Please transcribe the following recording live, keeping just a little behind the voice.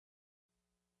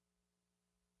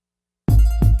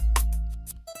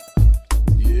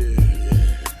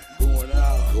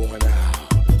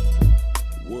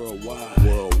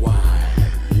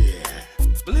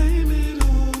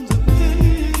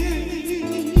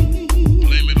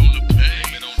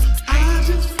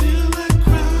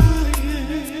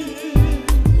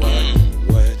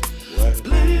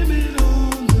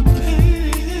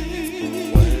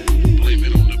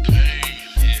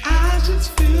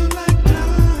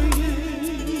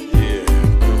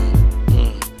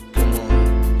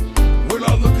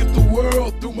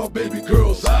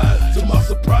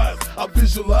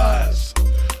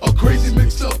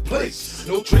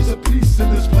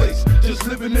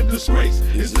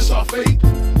this our fate?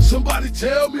 Somebody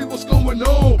tell me what's going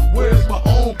on. Where's my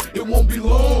home? It won't be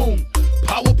long.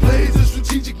 Power plays and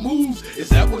strategic moves. Is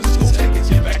that what it's gonna take to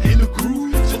get back in the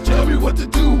groove? So tell me what to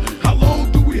do. How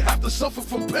long do we have to suffer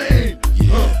from pain?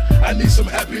 I need some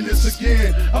happiness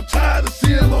again. I'm tired of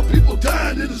seeing my people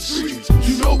dying in the streets.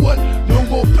 You know what? No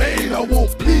more pain, I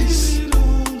want peace.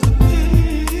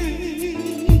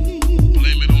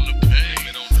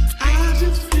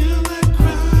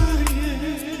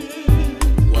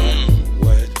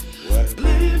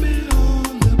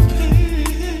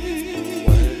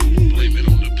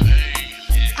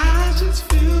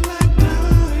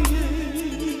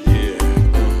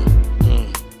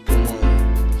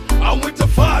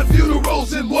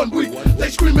 In 1 week, they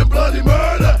screaming bloody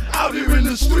murder out here in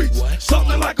the streets.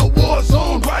 Something like a war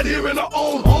zone right here in our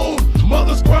own home.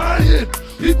 Mothers crying,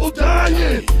 people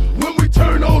dying. When we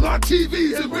turn on our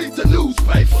TVs and read the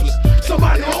newspapers,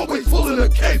 somebody always pulling a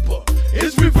caper.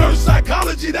 It's reverse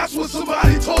psychology, that's what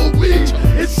somebody told me.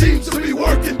 It seems to be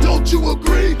working, don't you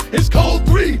agree? It's cold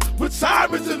greed with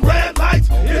sirens and red lights.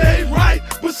 It ain't right,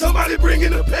 but somebody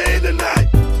bringing the pain tonight.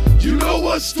 You know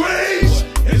what's strange?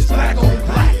 It's black on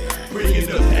black. Bringing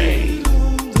the pain.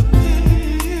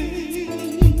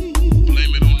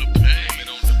 Blame it on the pain.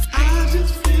 I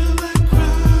just feel like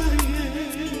crying.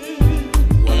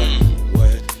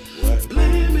 What?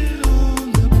 Blame it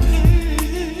on the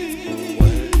pain.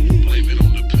 Blame it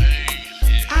on the pain.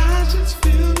 I just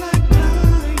feel like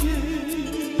dying.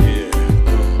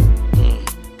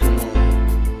 Come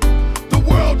on. The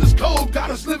world is cold,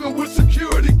 got us living with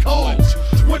security codes.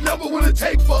 What number will it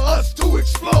take for us to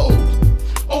explode?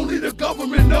 Only the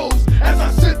government knows. As I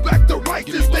sit back to write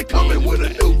this, they coming with a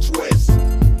new twist.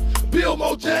 Build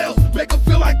more jails, make them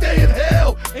feel like they in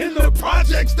hell. In the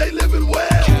projects, they living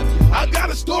well. I got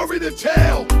a story to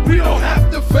tell. We don't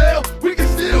have to fail, we can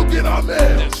still get our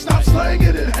mail. Stop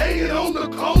slanging and hanging on the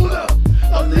corner.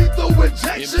 A lethal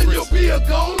injection, you'll be a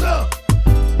goner.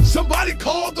 Somebody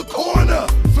called the coroner.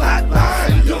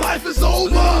 Flatline, your life is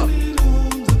over.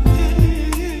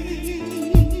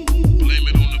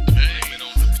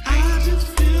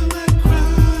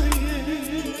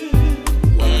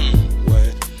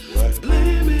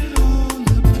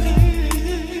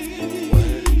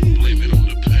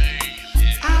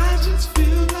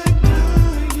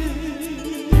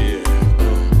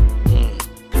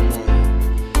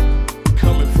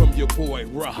 Boy,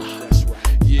 Ra. That's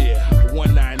right. Yeah,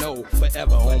 190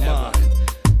 forever on mine.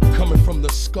 Coming from the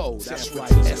SCO, that's right.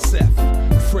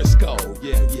 SF, Frisco.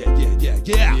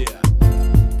 Yeah.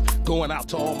 Going out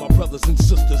to all my brothers and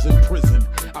sisters in prison.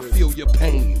 I feel your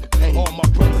pain. All my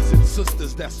brothers and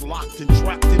sisters that's locked and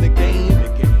trapped in a game.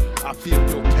 I feel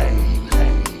your pain.